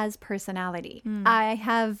she has personality. I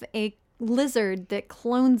have a lizard that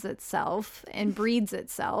clones itself and breeds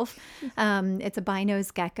itself. It's a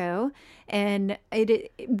binose gecko, and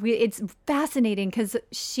it's fascinating because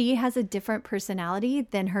she has a different personality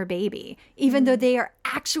than her baby, even though they are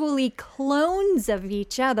actually clones of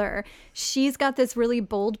each other. She's got this really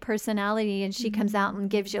bold personality, and she comes out and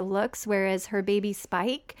gives you looks, whereas her baby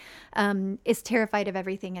Spike is terrified of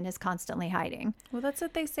everything and is constantly hiding. Well, that's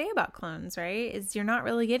what they say about clones, right? Is you're not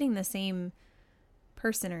really getting the same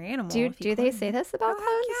person or animal. Do they say this about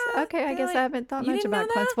clones? Yeah. Okay, I guess I haven't thought much about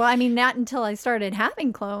that? clones. Well, I mean, not until I started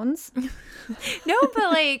having clones. No, but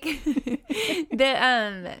like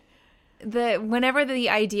the whenever the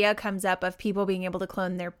idea comes up of people being able to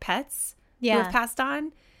clone their pets who have passed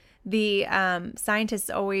on, the scientists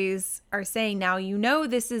always are saying, now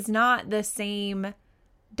this is not the same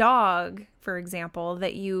dog, for example,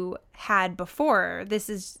 that you had before. This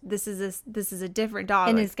is a different dog,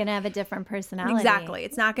 and it's gonna have a different personality. Exactly.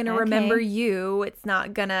 It's not gonna remember you. It's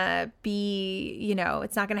not gonna be,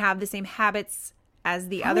 it's not gonna have the same habits as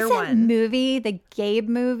the other one. That movie, the Gabe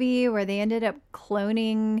movie, where they ended up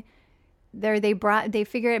cloning. They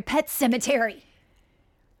figured Pet Cemetery.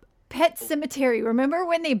 Pet Cemetery. Remember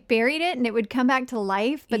when they buried it and it would come back to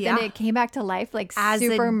life, but then it came back to life like as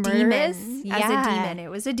super murderous? As a demon. It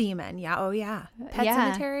was a demon. Yeah. Oh, yeah. Pet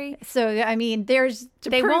Cemetery. So, I mean, there's to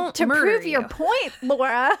prove your point,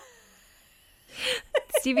 Laura.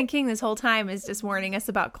 Stephen King this whole time is just warning us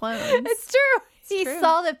about clones. It's true. He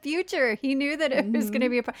saw the future. He knew that it was going to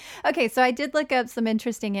be a problem. Okay, so I did look up some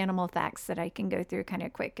interesting animal facts that I can go through kind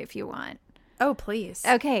of quick if you want. Oh, please.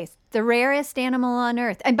 Okay, the rarest animal on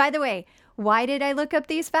Earth. And by the way, why did I look up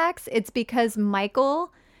these facts? It's because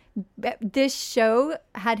Michael, this show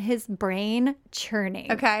had his brain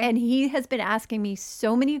churning. Okay. And he has been asking me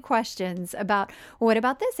so many questions about, what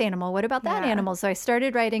about this animal? What about that animal? So I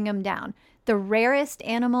started writing them down. The rarest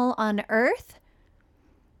animal on Earth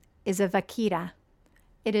is a vaquita.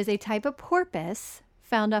 It is a type of porpoise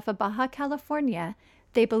found off of Baja California.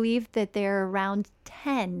 They believe that there are around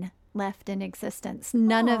 10 left in existence.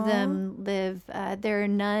 None of them live. There are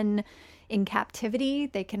none in captivity.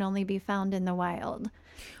 They can only be found in the wild.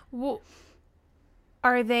 Well,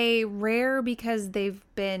 are they rare because they've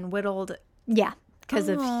been whittled? Yeah.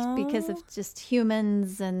 because of just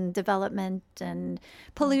humans and development and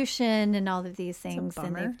pollution and all of these things,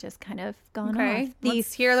 and they've just kind of gone off.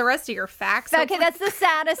 Let's hear the rest of your facts. Okay, that's the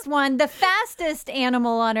saddest one. The fastest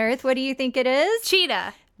animal on Earth. What do you think it is?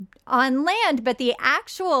 Cheetah. On land, but the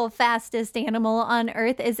actual fastest animal on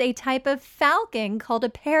Earth is a type of falcon called a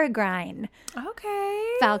peregrine. Okay.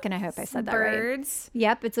 Falcon, I hope I said that right. Birds.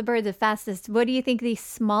 Yep, it's a bird, the fastest. What do you think the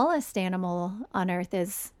smallest animal on Earth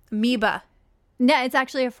is? Amoeba. No, it's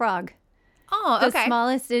actually a frog. Oh, okay. The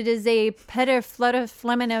smallest, it is a menagerie.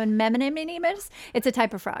 It's a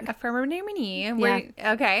type of frog. A menagerie.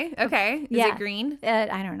 Yeah. Okay. Is it green?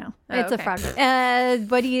 I don't know. Oh, it's a frog.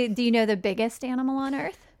 What do you know the biggest animal on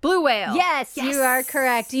Earth? Blue whale. Yes, you are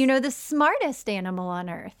correct. Do you know the smartest animal on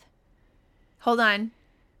Earth? Hold on.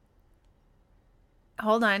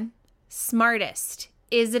 Smartest.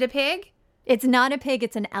 Is it a pig? It's not a pig.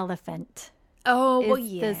 It's an elephant. Oh, well,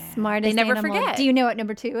 The smartest They never animal. forget. Do you know what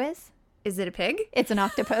number 2 is? Is it a pig? It's an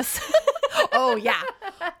octopus. Oh, yeah.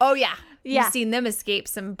 Yeah. You've seen them escape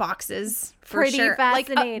some boxes for Pretty sure.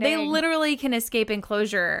 fascinating. They literally can escape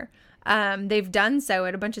enclosure. They've done so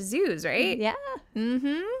at a bunch of zoos, right? Yeah.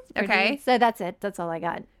 Mm-hmm. Okay. So that's it. That's all I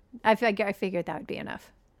got. I figured that would be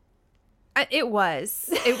enough. It was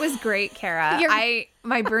great, Kara.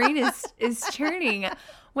 My brain is churning.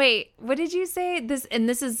 Wait, what did you say?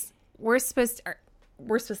 We're supposed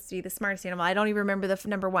to be the smartest animal. I don't even remember the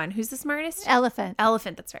number 1. Who's the smartest? Elephant.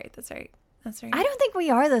 That's right. I don't think we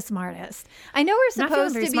are the smartest. I know we're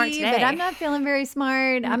supposed to be, but I'm not feeling very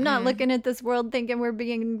smart. I'm not looking at this world thinking we're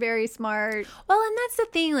being very smart. Well, and that's the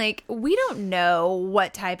thing. Like, we don't know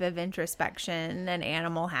what type of introspection an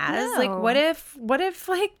animal has. No. Like, what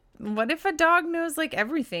if a dog knows like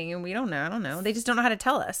everything and we don't know? I don't know. They just don't know how to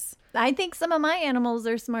tell us. I think some of my animals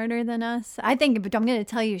are smarter than us. I'm going to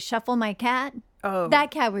tell you, Shuffle, my cat. Oh, that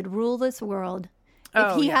cat would rule this world.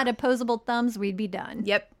 If he had opposable thumbs, we'd be done.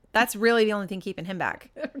 Yep. That's really the only thing keeping him back.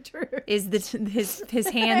 True. Is his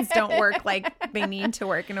hands don't work like they need to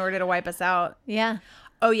work in order to wipe us out. Yeah.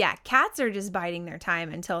 Oh, yeah. Cats are just biding their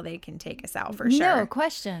time until they can take us out for sure. No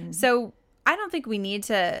question. So I don't think we need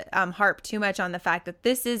to harp too much on the fact that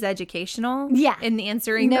this is educational. Yeah. In the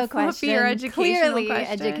answering no the question. fluffier educational Clearly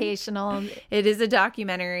question. educational. It is a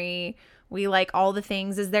documentary. We like all the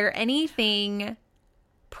things. Is there anything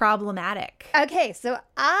problematic? Okay, so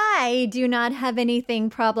I do not have anything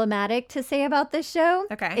problematic to say about this show.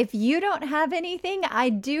 Okay. If you don't have anything, I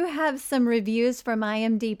do have some reviews from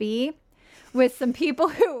IMDb with some people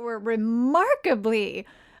who were remarkably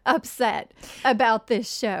upset about this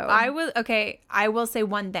show. I will say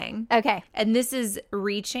one thing. Okay. And this is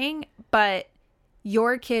reaching, but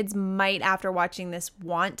your kids might, after watching this,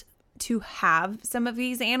 want to have some of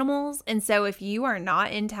these animals. And so if you are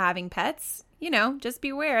not into having pets, just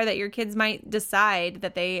beware that your kids might decide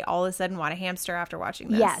that they all of a sudden want a hamster after watching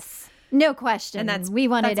this. Yes. No question. And we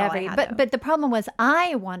wanted that's all I had, but the problem was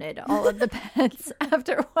I wanted all of the pets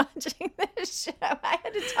after watching this show. I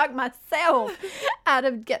had to talk myself out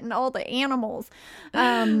of getting all the animals.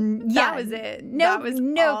 That was it. No, that was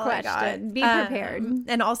no all I got. question. Be prepared.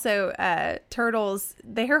 And also, turtles,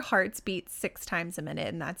 their hearts beat 6 times a minute,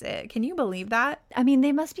 and that's it. Can you believe that? I mean,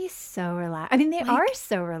 they must be so relaxed. I mean, they are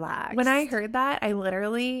so relaxed. When I heard that, I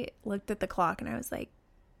literally looked at the clock and I was like,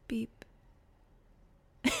 beep.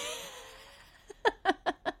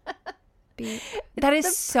 That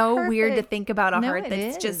is so weird to think about a heart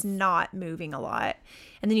that's just not moving a lot.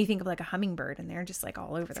 And then you think of like a hummingbird and they're just like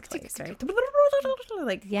all over the place, right?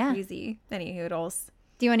 Like crazy. Any hoodles.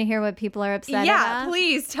 Do you want to hear what people are upset about? Yeah,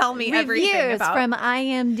 please tell me everything about. Reviews from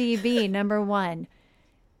IMDb. Number 1.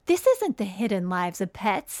 This isn't the hidden lives of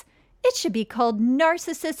pets. It should be called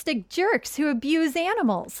narcissistic jerks who abuse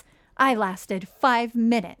animals. I lasted 5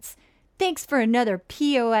 minutes. Thanks for another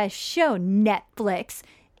POS show, Netflix.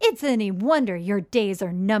 It's any wonder your days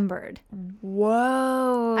are numbered.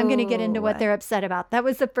 Whoa. I'm going to get into what they're upset about. That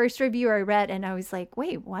was the first review I read, and I was like,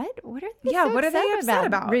 wait, what? What are they what are they upset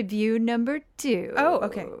about? Review number 2. Oh,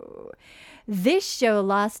 okay. This show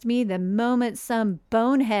lost me the moment some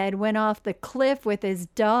bonehead went off the cliff with his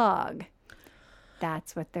dog.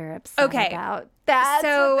 That's what they're upset about. That's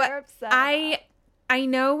what they're upset about. I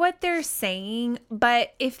know what they're saying,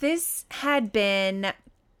 but if this had been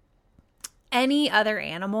any other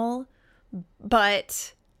animal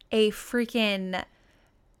but a freaking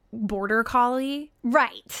border collie,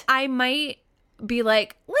 right, I might be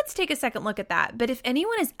like, let's take a second look at that. But if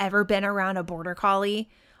anyone has ever been around a border collie,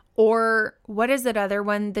 or what is that other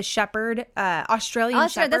one, the shepherd, Australian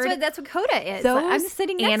shepherd, that's what Coda is. Those I'm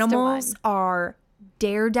sitting next animals to one. are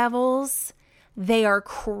daredevils. They are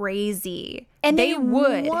crazy. And they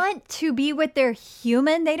would want to be with their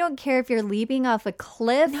human. They don't care if you're leaping off a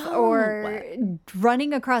cliff or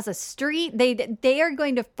running across a street. They are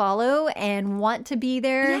going to follow and want to be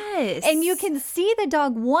there. Yes. And you can see the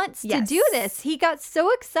dog wants to do this. He got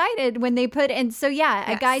so excited when they put in. So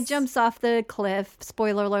a guy jumps off the cliff.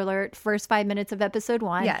 Spoiler alert, first 5 minutes of episode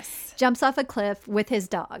 1. Yes. Jumps off a cliff with his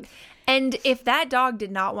dog. And if that dog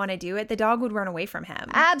did not want to do it, the dog would run away from him.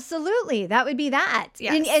 Absolutely. That would be that.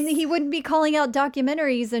 Yes. And he wouldn't be calling out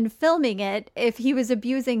documentaries and filming it if he was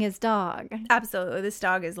abusing his dog. Absolutely. This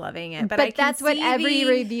dog is loving it. But that's what every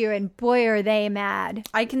review, and boy, are they mad.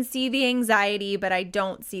 I can see the anxiety, but I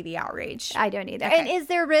don't see the outrage. I don't either. Okay. And is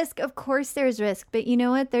there risk? Of course there's risk. But you know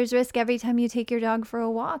what? There's risk every time you take your dog for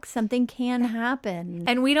a walk. Something can happen.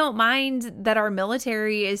 And we don't mind that our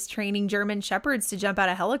military is training German Shepherds to jump out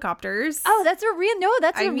of helicopters. Oh, that's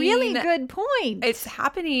a really good point. It's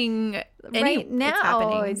happening right now.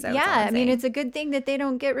 It's happening, so I mean, it's a good thing that they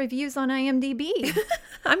don't get reviews on IMDb.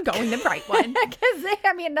 I'm going to write one. Because,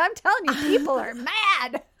 I'm telling you, people are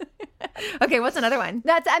mad. Okay, what's another one?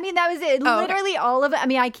 That was it. Literally all of it. I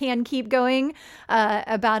mean, I can keep going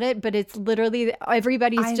about it, but it's literally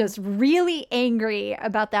everybody's just really angry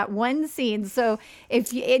about that one scene. So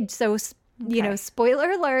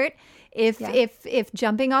spoiler alert. If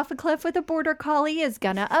jumping off a cliff with a border collie is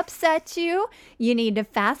gonna upset you, you need to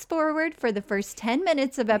fast forward for the first 10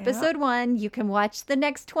 minutes of episode 1. You can watch the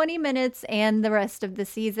next 20 minutes and the rest of the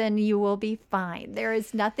season. You will be fine. There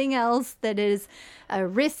is nothing else that is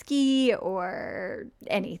risky or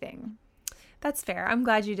anything. That's fair. I'm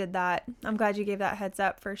glad you did that. I'm glad you gave that heads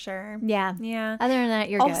up for sure. Yeah. Yeah. Other than that,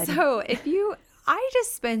 you're good. Also, I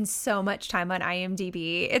just spend so much time on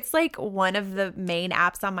IMDb. It's like one of the main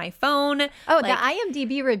apps on my phone. Oh, the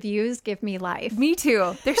IMDb reviews give me life. Me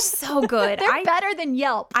too. They're so good. They're better than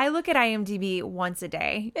Yelp. I look at IMDb once a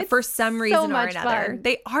day for some reason or another. Fun.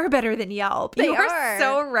 They are better than Yelp. They you are. are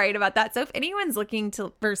so right about that. So if anyone's looking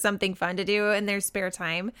for something fun to do in their spare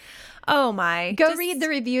time, go read the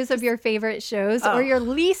reviews of your favorite shows or your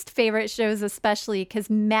least favorite shows, especially because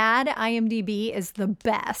Mad IMDb is the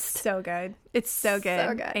best. So good. It's so good.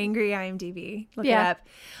 So good. Angry IMDb. Look it up.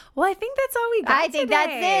 Well, I think that's all we got I think today.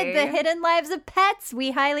 that's it. The Hidden Lives of Pets.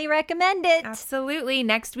 We highly recommend it. Absolutely.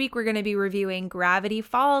 Next week, we're going to be reviewing Gravity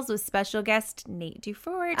Falls with special guest Nate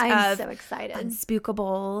Dufort. I'm so excited.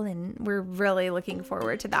 Unspookable, and we're really looking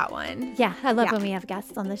forward to that one. Yeah, I love when we have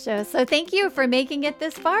guests on the show. So thank you for making it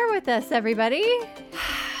this far with us, everybody.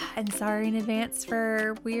 And sorry in advance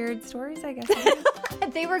for weird stories, I guess.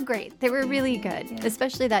 They were great. They were really good,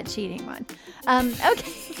 especially that cheating one.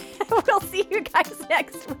 Okay. We'll see you guys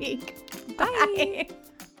next week. Bye.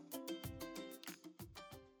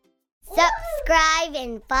 Subscribe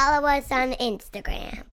and follow us on Instagram.